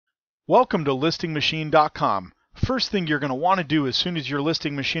Welcome to listingmachine.com. First thing you're going to want to do as soon as your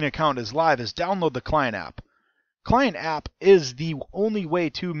Listing Machine account is live is download the Klient app. Klient app is the only way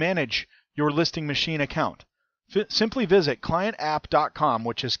to manage your Listing Machine account. Simply visit clientapp.com,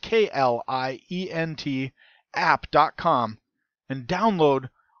 which is Klient app.com, and download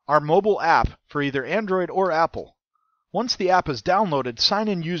our mobile app for either Android or Apple. Once the app is downloaded, sign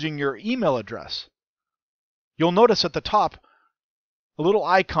in using your email address. You'll notice at the top a little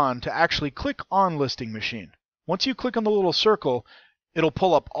icon to actually click on Listing Machine. Once you click on the little circle, it'll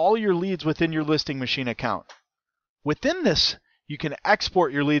pull up all your leads within your Listing Machine account. Within this, you can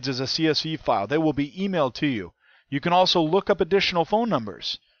export your leads as a CSV file. They will be emailed to you. You can also look up additional phone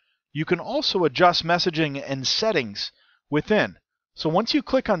numbers. You can also adjust messaging and settings within. So once you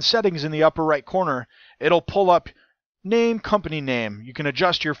click on settings in the upper right corner, it'll pull up name, company name. You can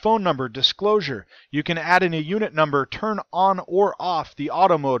adjust your phone number, disclosure. You can add in a unit number, turn on or off the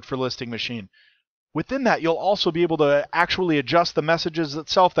auto mode for Listing Machine. Within that, you'll also be able to actually adjust the messages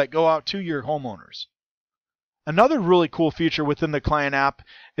itself that go out to your homeowners. Another really cool feature within the Klient app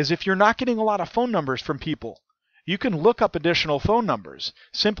is if you're not getting a lot of phone numbers from people, you can look up additional phone numbers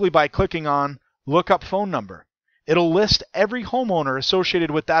simply by clicking on Look Up Phone Number. It'll list every homeowner associated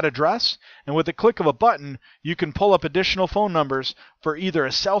with that address, and with the click of a button, you can pull up additional phone numbers for either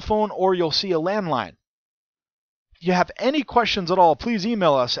a cell phone or you'll see a landline. If you have any questions at all, please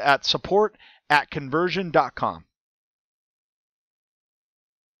email us at support@conversion.com.